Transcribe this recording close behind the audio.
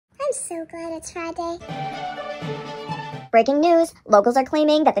I'm so glad it's Friday. Breaking news, locals are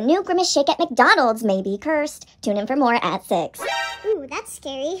claiming that the new Grimace shake at McDonald's may be cursed. Tune in for more at 6. Ooh, that's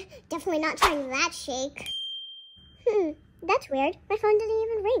scary. Definitely not trying that shake. That's weird. My phone didn't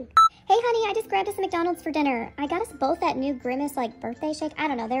even ring. Hey honey, I just grabbed us a McDonald's for dinner. I got us both that new Grimace birthday shake. I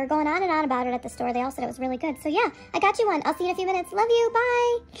don't know, they were going on and on about it at the store. They all said it was really good. So yeah, I got you one. I'll see you in a few minutes. Love you,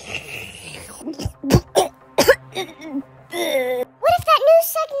 bye. What if that news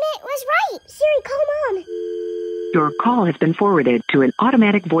segment was right? Siri, call Mom. Your call has been forwarded to an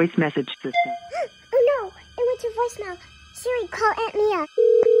automatic voice message system. Oh no, it went to voicemail. Siri, call Aunt Mia.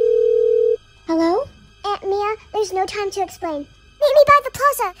 Hello? Aunt Mia, there's no time to explain. Meet me by the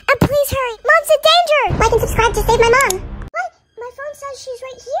plaza, and please hurry. Mom's in danger! Like and subscribe to save my mom. What? My phone says she's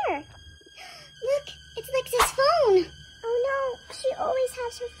right here. Look, it's Lex's phone. Oh no, she always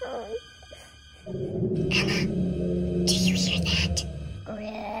has her phone. Emma, do you hear that?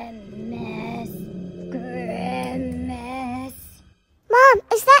 Grimace. Mom,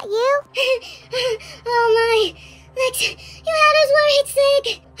 is that you? Oh my. Lex, you had us worried sick.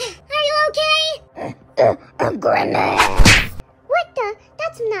 Are you okay? Grimace. What the?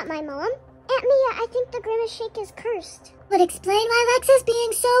 That's not my mom. Aunt Mia, I think the Grimace shake is cursed. Would explain why Lex is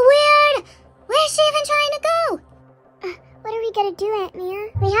being so weird. Where's she even trying to go? What are we gonna do, Aunt Mia?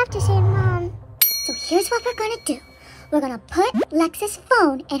 We have to save Mom. So here's what we're gonna do. We're gonna put Lex's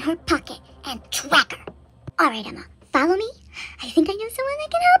phone in her pocket and track her. Alright, Emma, follow me. I think I know someone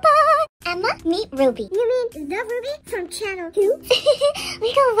that can help us. Emma, meet Ruby. You mean the Ruby from Channel 2?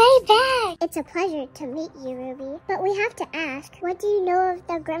 We go way back. It's a pleasure to meet you, Ruby. But we have to ask, what do you know of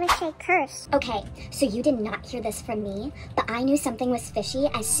the Grimace shake curse? Okay, so you did not hear this from me, but I knew something was fishy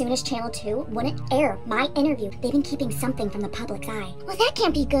as soon as Channel 2 wouldn't air my interview. They've been keeping something from the public's eye. Well, that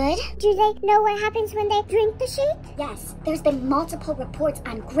can't be good. Do they know what happens when they drink the shake? Yes, there's been multiple reports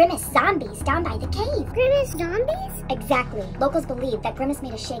on Grimace zombies down by the cave. Grimace zombies? Exactly. Locals believe that Grimace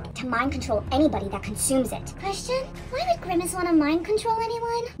made a shake to mind control anybody that consumes it. Question? Why would Grimace want to mind control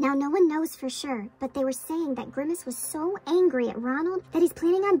anyone? Now, no one knows for sure, but they were saying that Grimace was so angry at Ronald that he's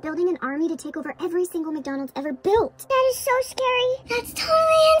planning on building an army to take over every single McDonald's ever built. That is so scary. That's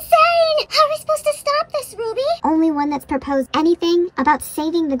totally insane! How are we supposed to stop this, Ruby? Only one that's proposed anything about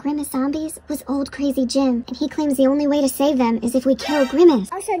saving the Grimace zombies was Old Crazy Jim, and he claims the only way to save them is if we kill Grimace.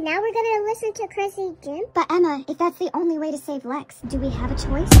 Oh, so now we're gonna listen to Crazy Jim? But Emma, if that's the only way to save Lex, do we have a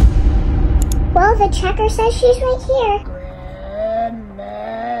choice? Well, the tracker says she's right here.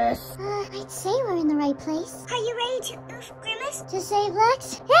 Grimace. I'd say we're in the right place. Are you ready to oof Grimace? To save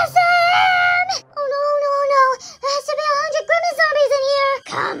Lex? Yes, I am! Oh, no. There has to be 100 Grimace zombies in here!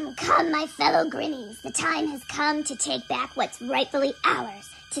 Come, my fellow Grimmies. The time has come to take back what's rightfully ours.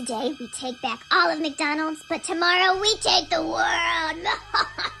 Today, we take back all of McDonald's, but tomorrow we take the world!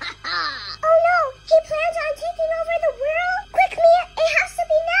 Oh no! He plans on taking over the world? Quick, Mia! It has to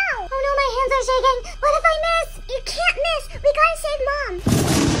be now! Oh no, my hands are shaking! What if I miss? You can't miss! We gotta save Mom!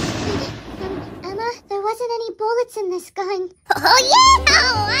 Emma, there wasn't any bullets in this gun. Oh yeah!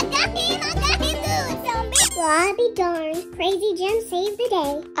 I got him good, zombie! Well, I'll be darned. Crazy Jim saved the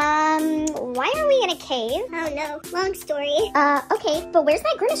day. Why are we in a cave? Oh no, long story. Okay, but where's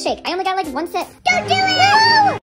my Grimace shake? I only got one sip. Don't do it! No!